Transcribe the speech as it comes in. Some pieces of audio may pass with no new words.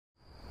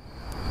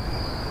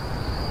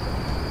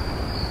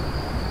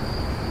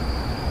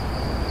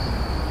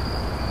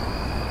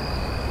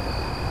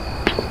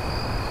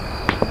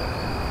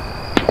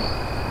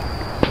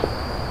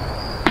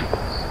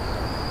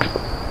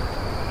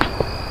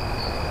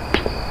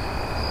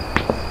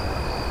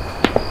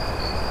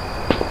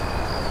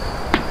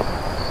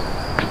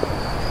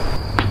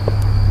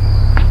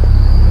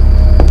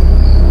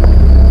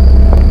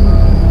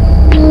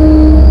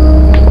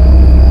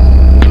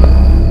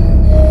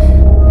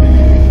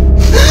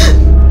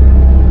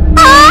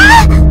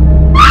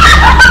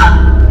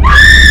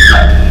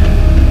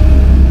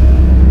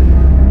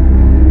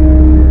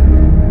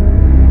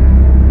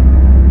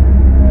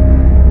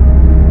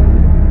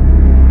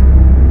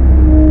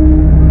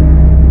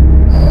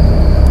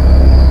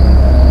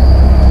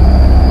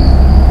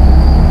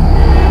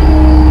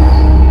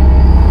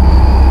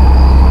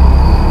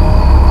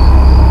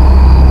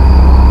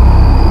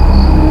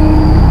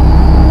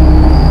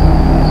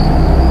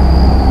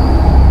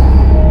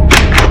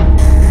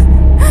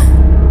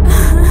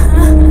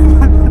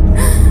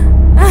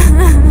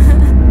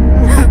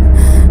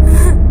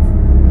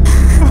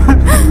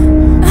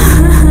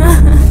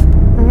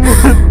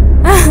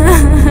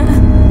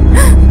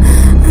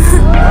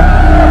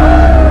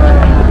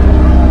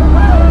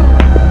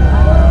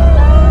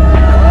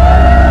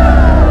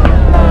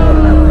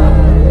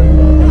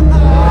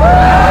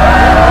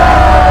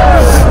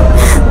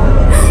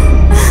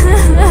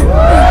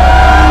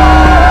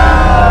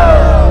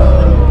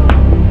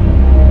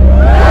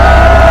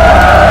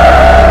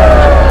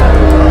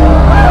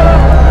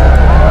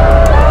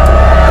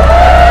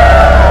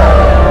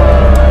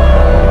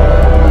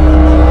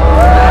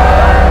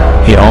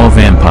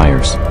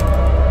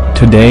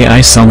Today I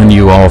summon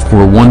you all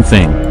for one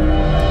thing.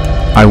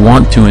 I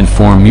want to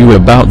inform you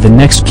about the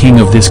next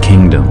king of this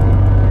kingdom.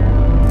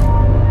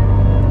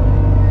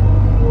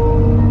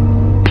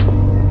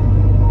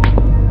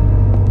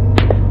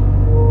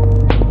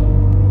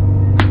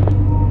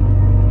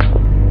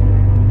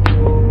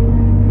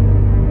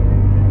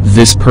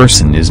 This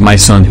person is my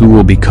son who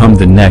will become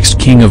the next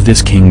king of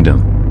this kingdom.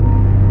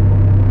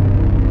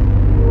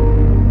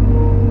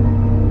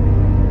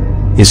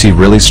 Is he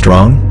really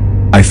strong?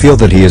 I feel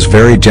that he is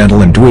very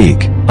gentle and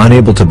weak,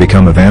 unable to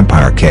become a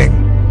vampire king.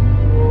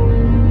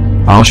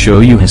 I'll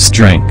show you his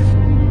strength.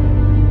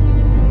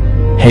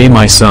 Hey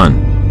my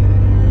son.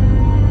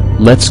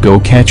 Let's go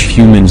catch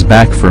humans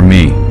back for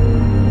me.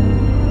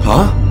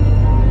 Huh?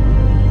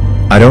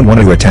 I don't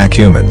want to attack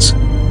humans.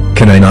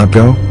 Can I not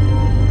go?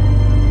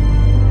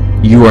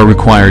 You are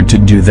required to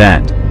do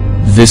that.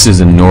 This is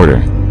an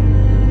order.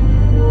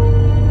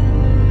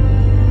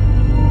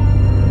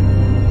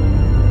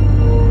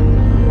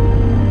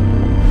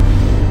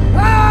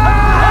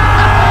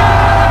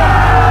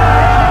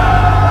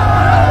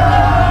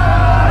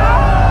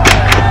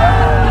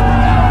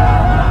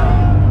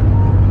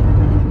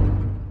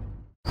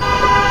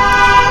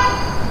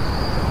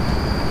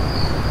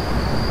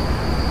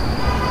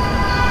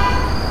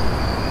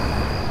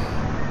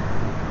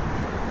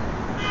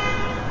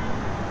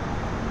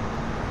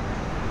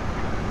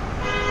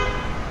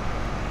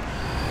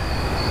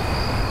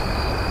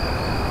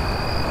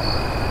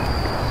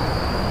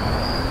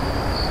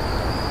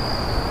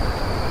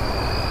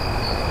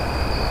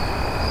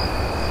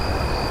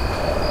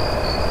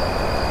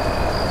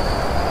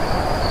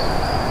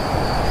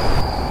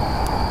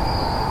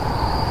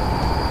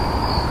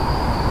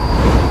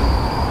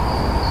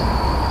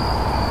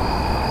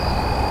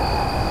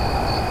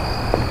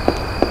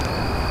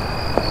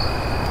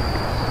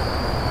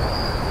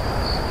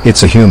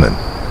 It's a human.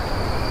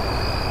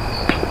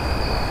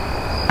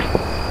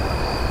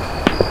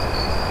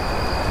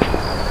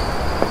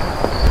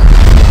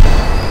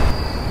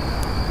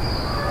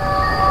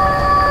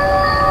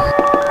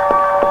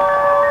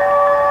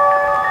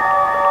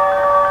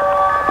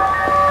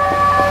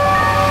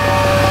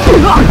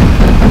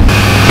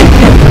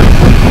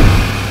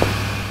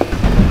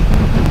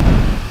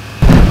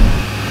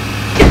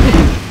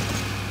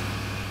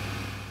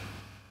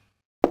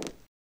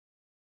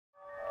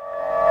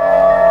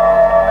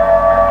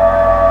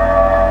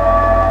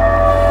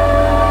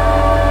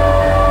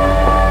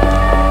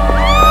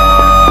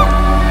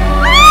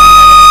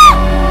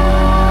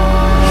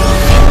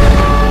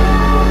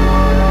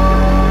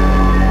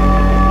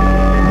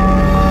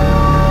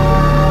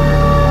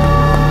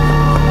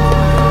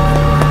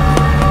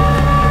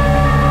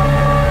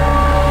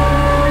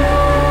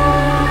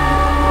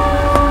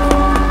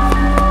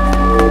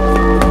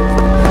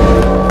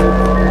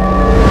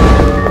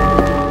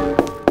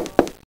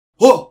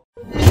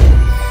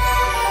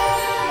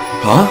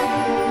 Huh?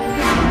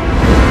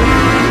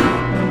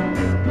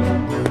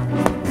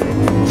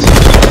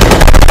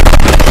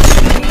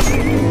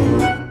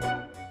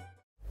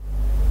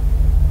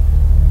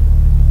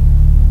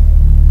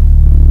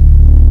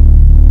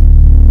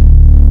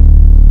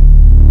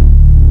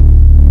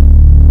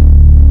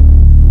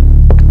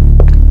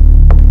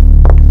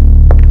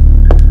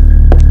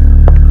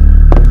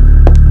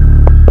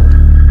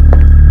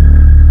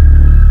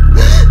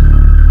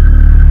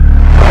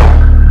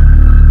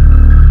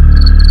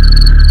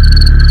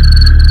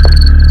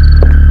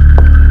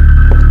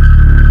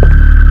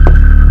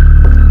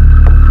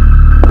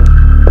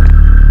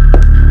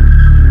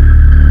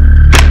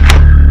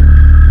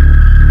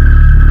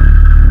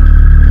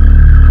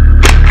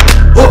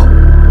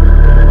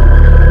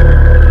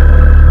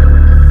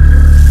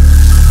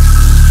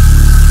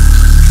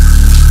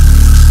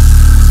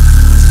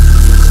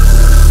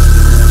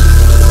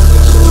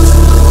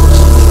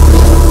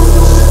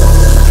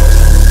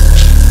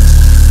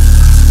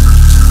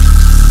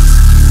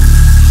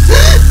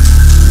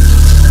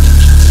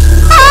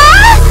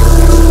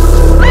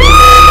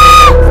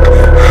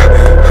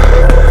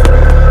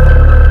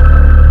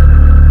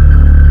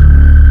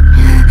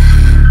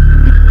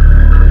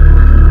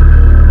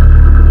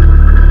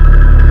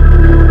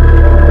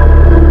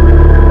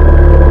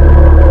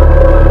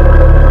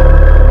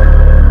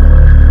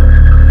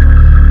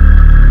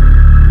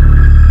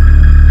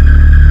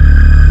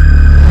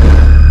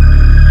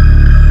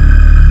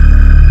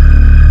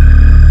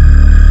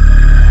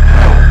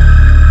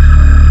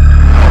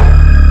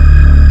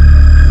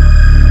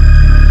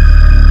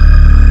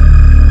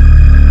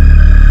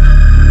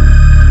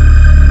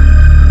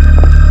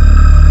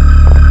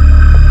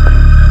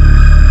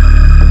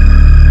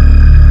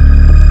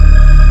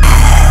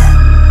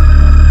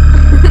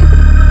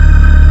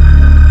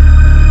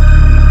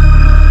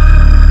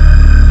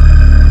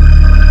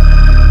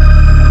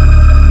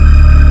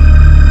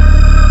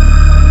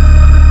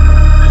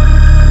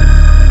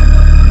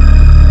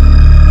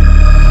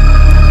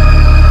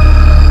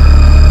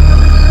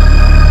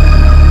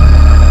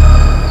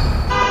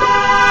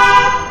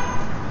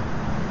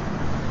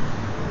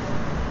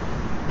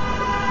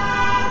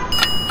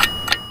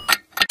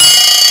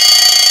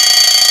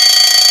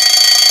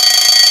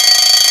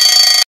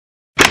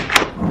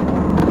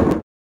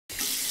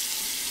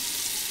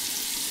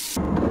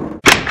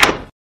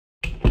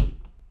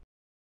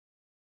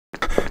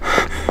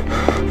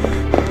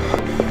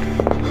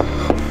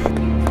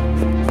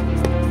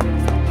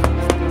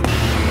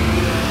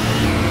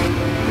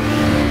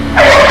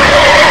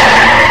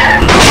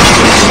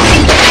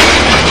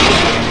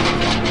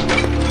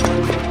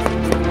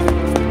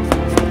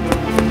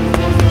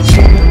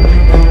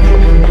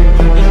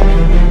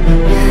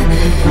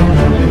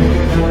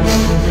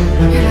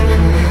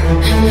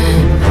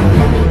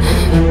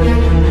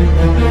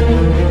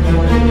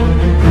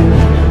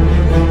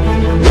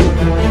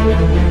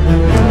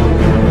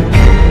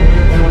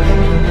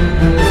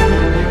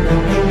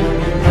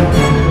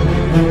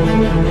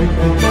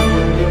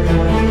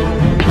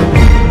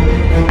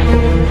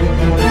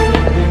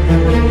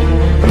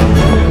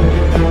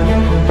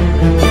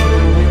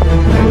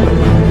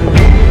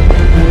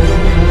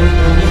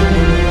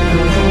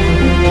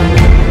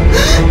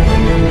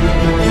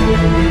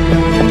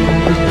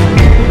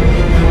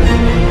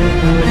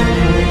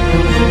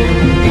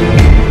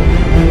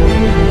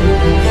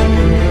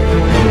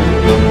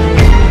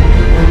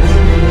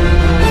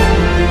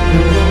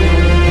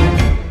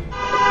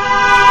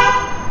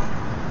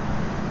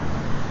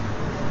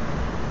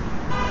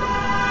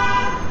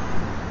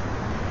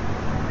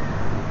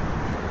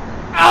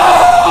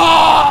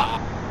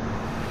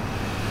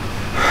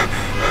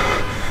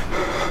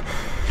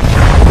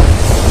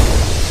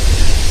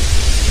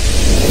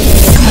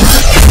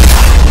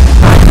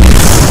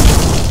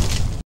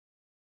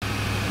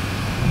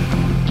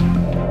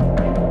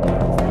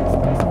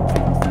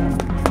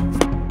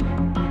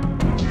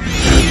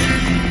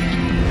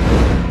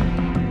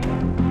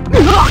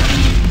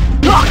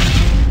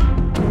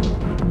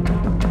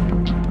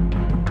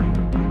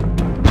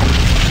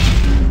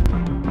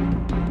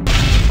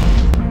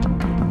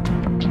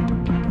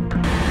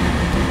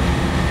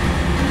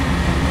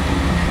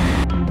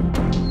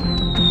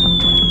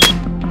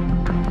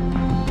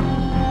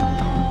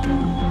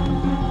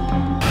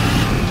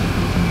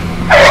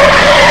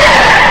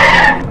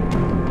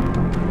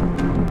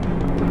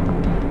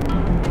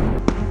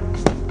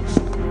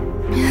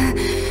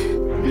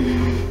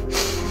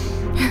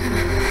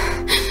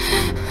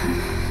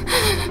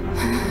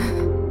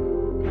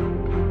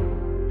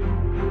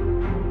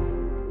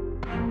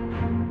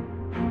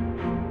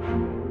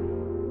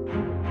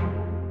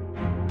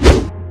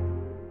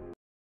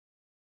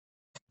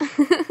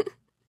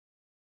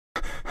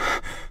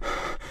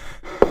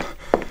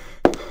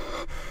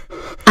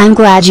 I'm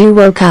glad you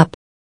woke up.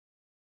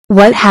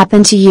 What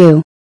happened to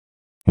you?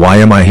 Why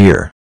am I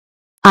here?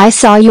 I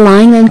saw you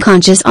lying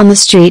unconscious on the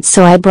street,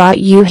 so I brought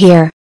you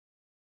here.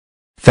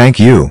 Thank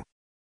you.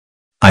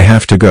 I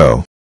have to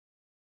go.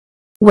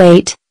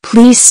 Wait,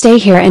 please stay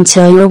here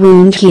until your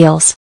wound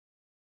heals.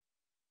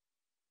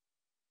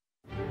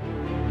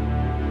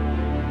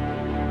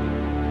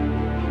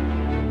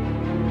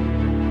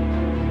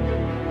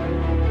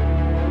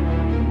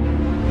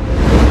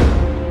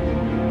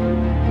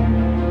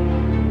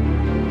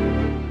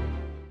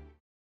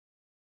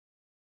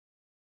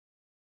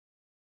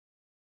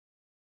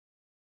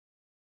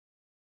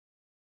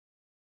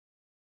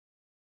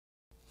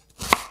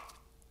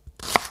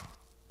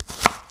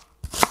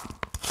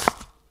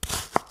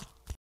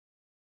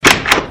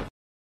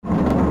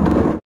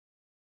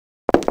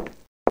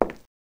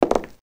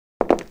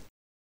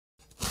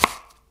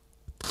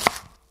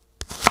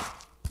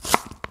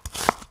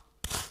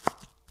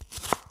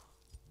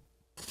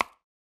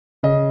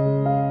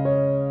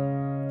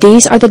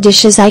 These are the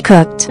dishes I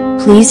cooked,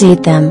 please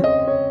eat them.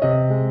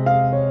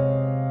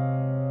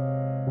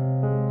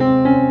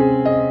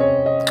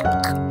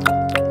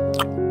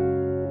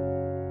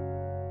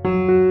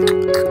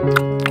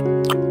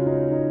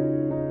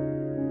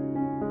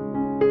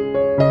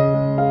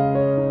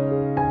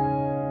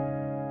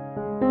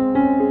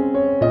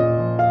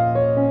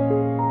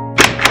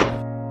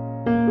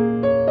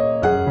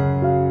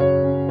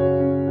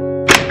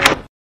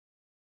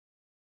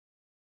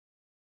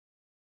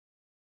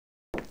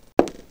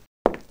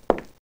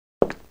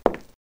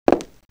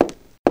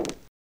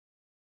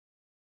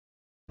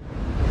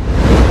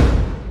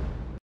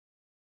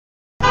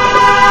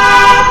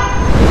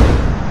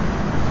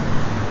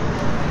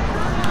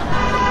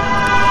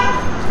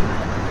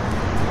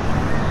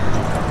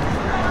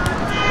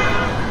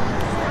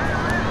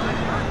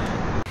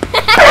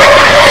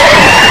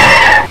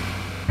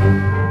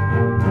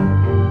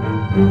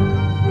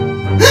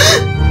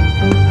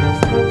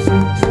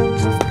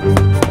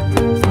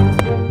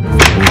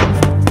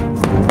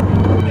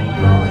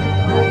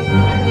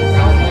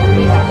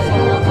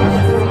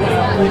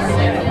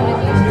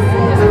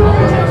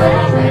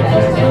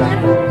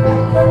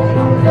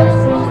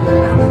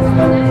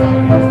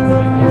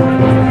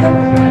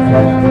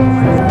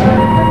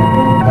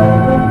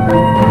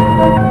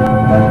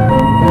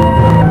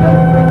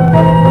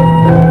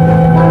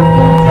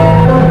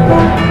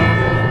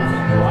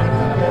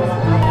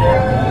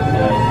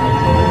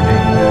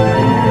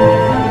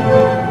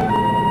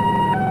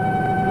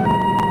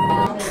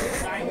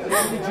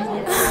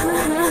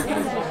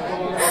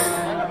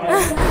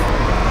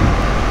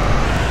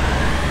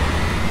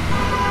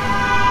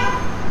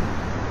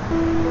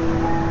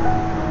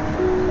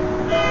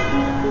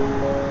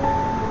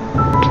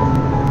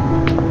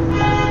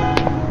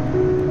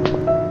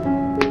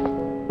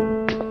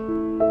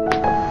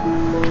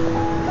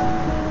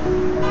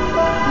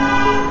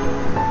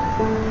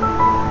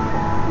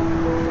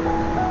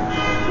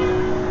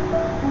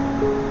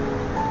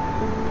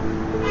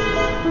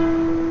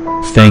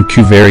 Thank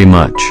you very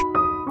much.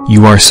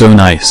 You are so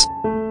nice.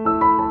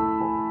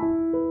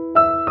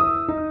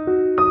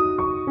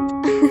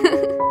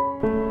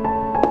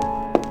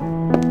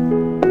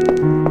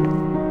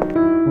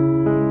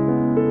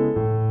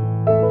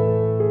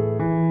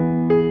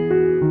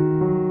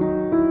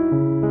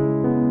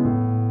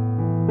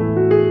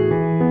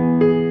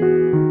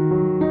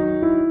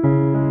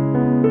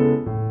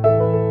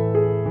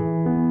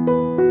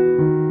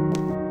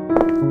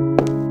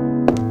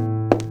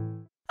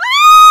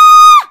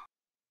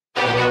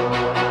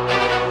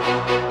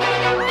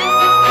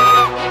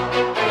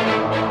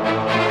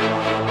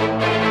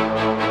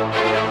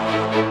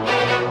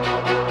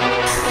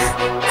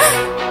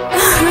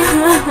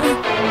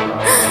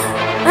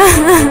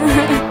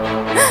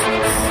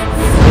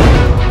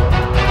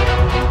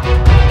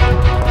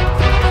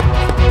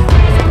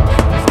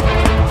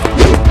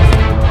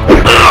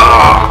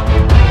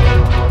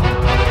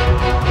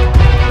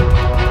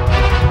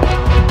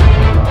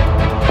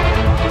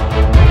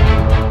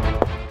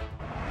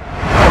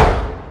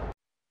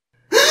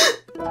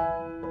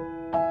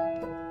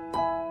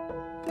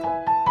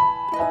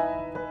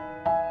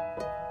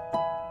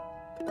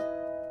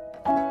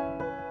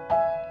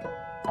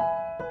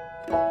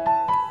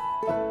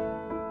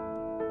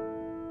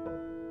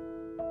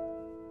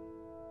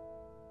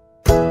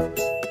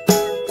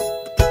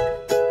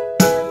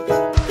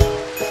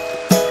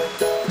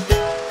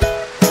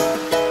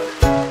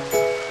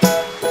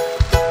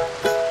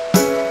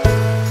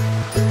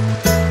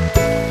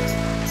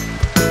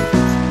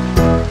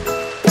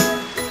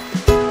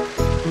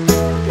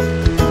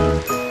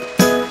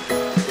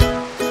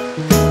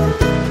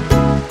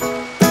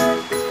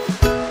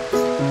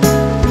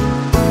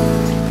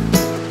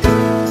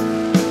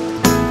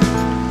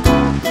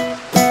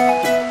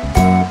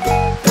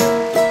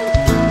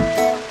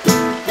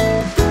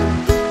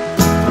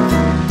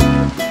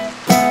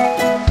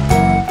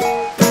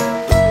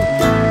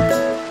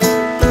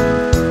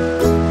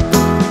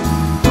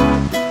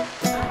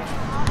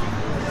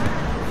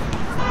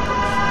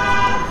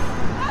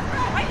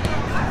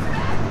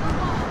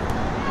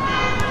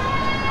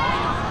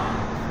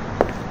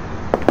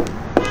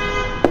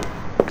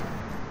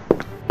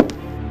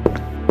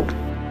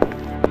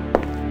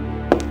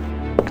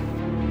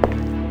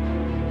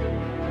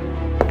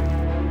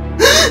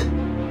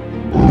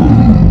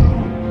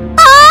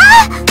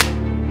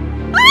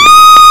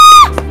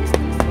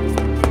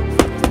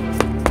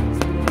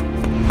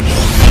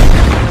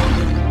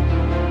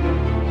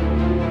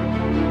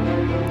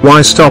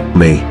 Why stop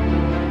me?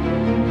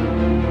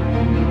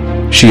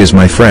 She is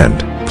my friend,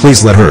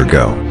 please let her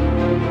go.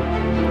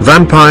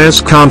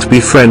 Vampires can't be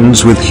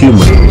friends with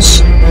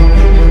humans.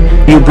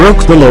 You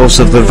broke the laws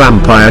of the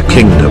Vampire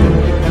Kingdom.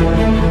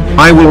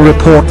 I will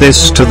report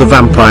this to the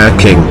Vampire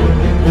King.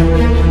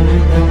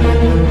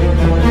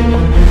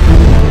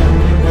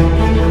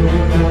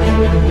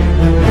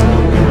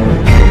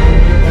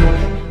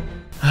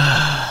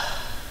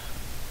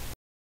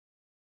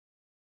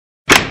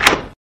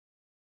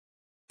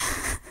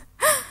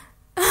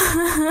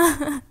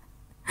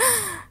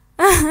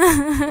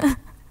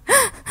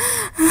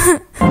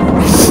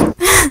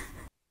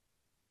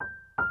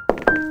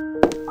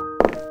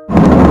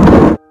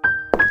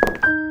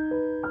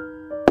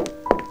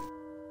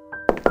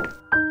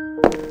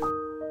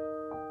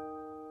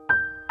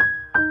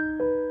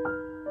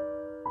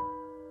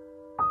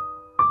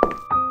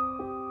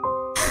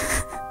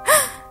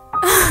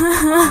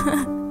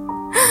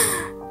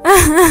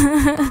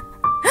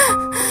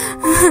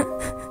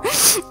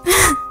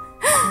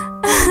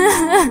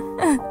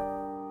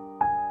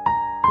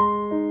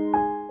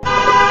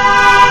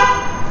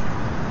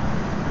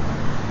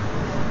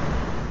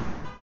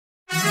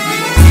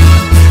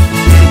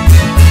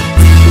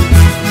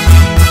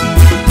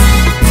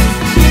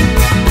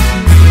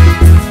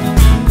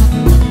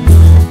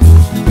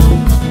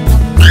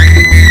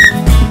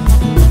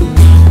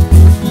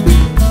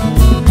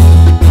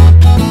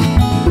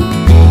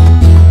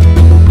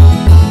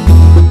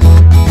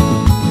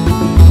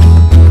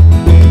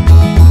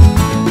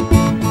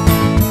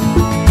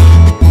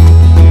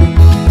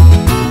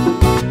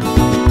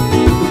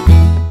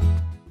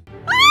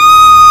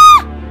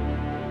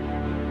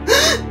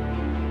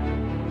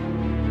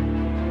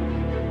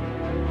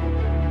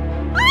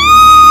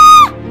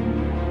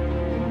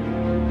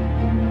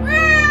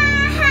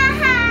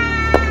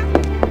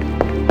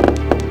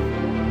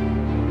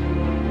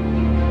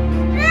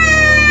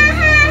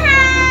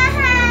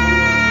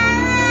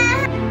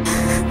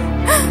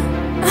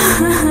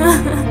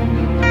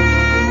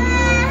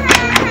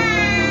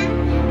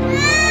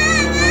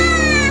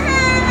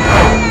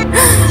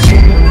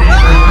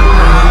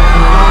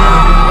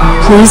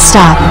 Please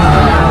stop.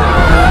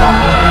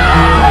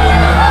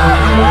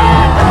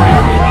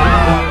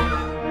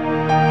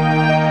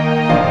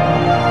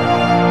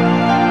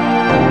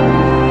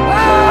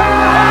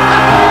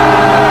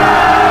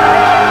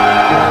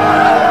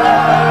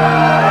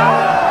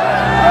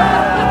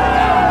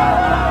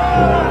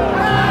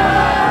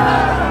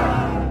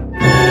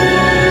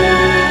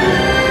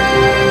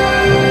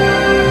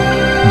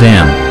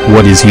 Damn,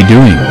 what is he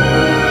doing?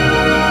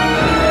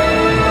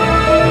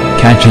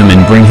 Catch him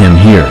and bring him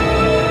here.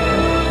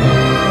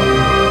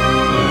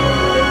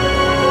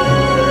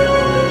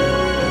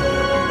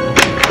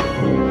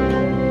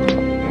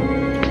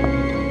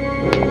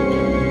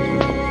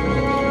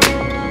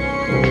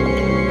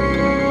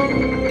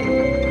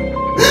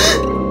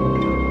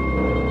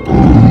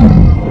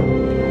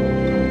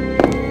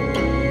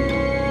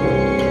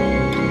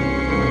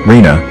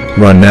 Rena,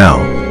 run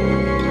now.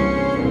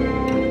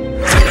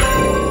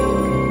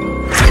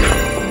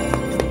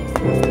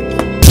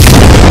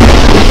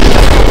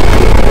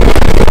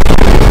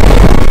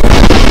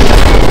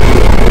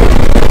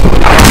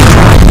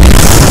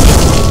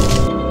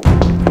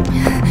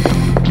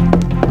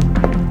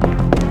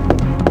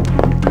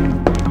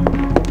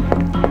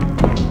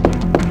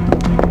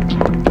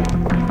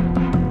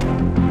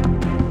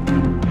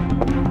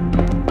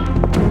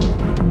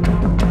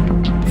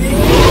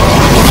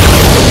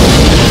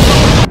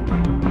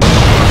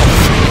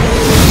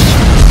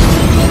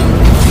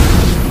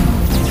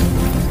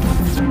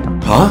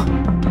 Huh?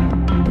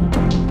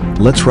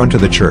 Let's run to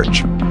the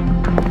church.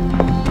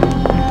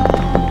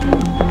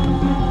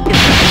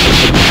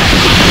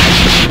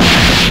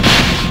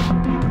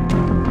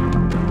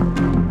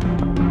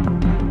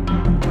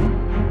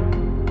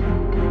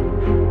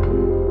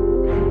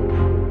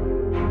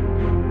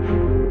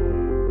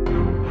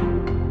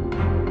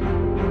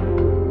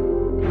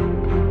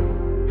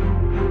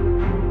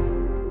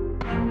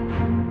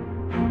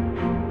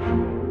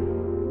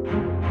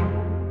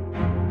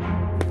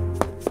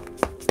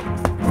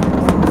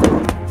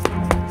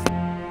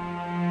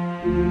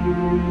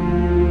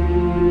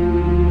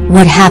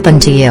 What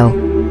happened to you?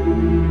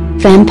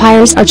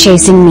 Vampires are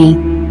chasing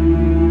me.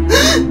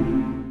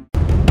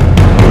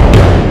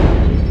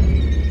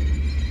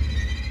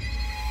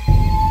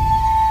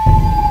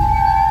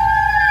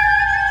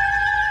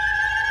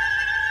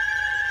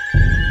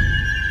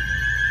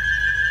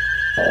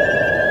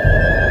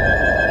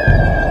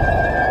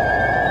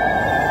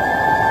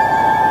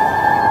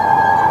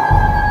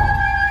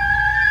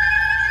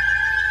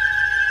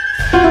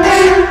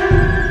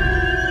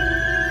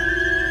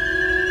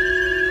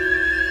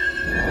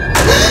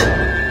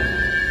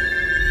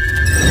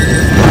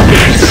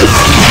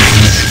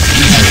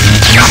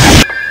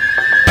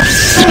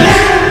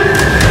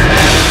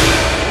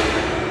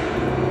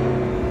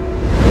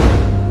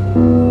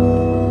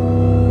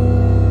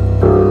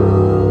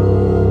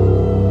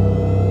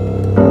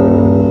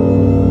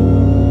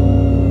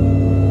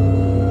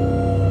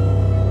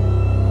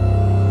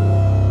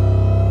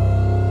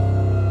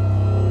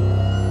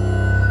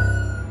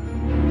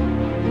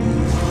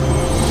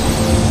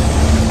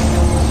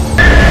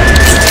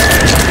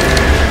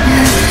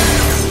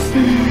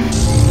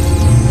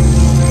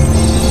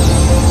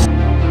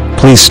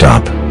 Please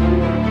stop.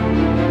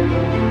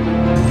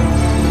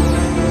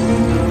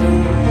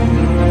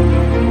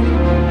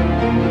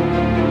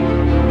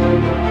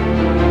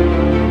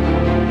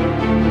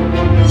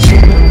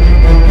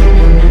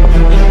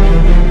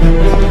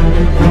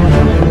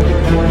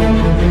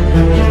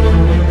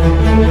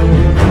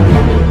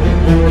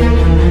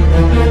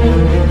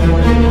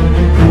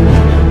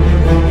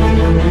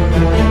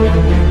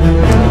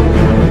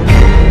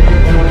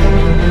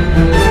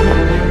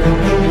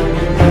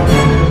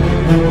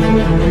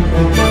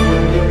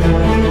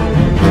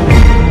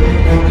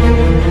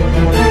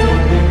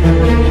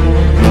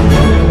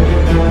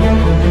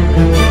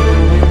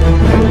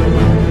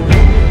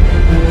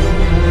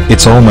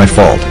 It's all my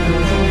fault.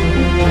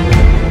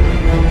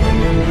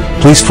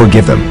 Please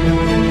forgive them.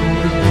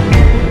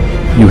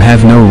 You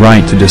have no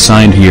right to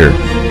decide here.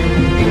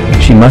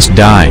 She must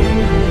die.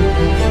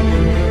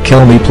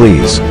 Kill me,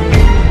 please.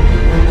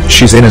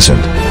 She's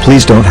innocent.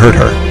 Please don't hurt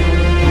her.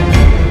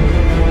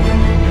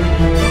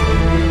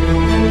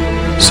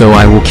 So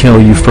I will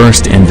kill you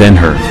first and then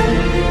her.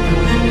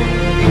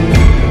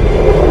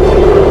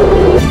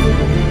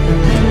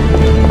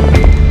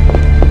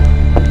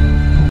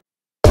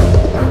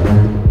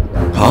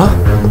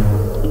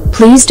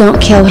 Please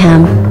don't kill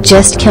him,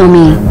 just kill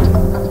me.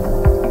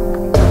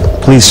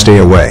 Please stay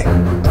away.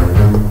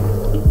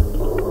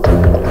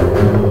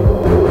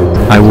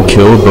 I will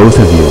kill both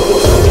of you.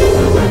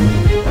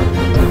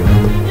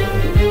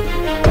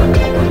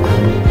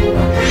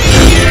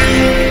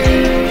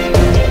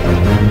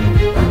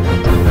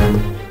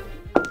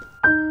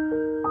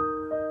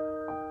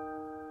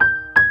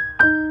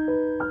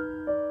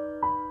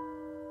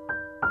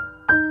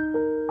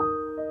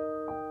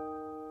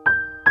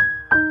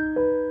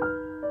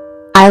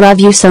 I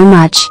love you so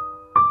much.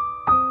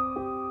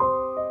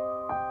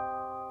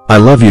 I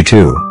love you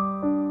too.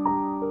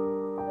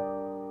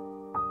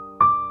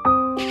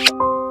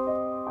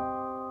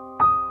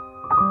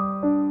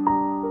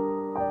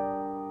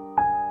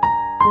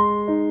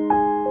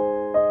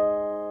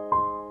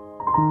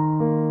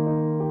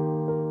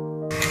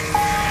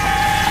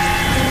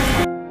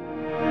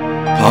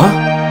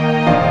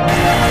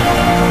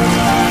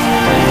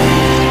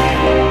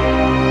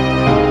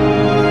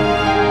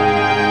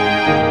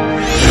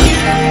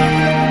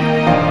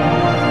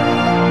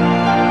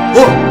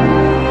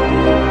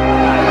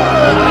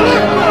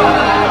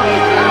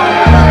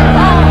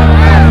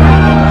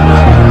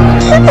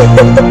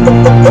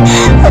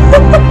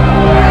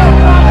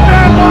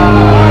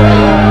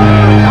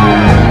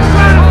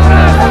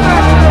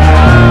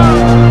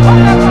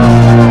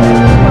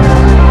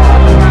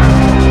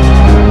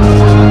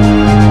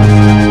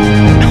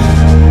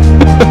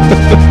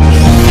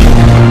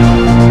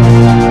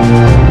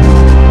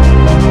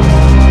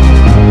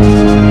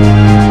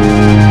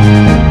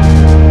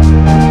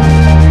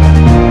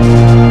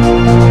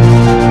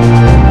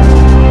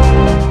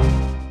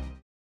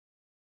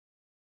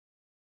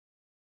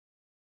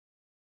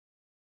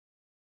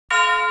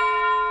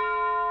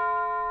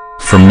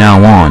 From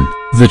now on,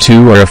 the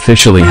two are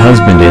officially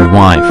husband and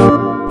wife.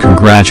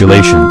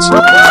 Congratulations.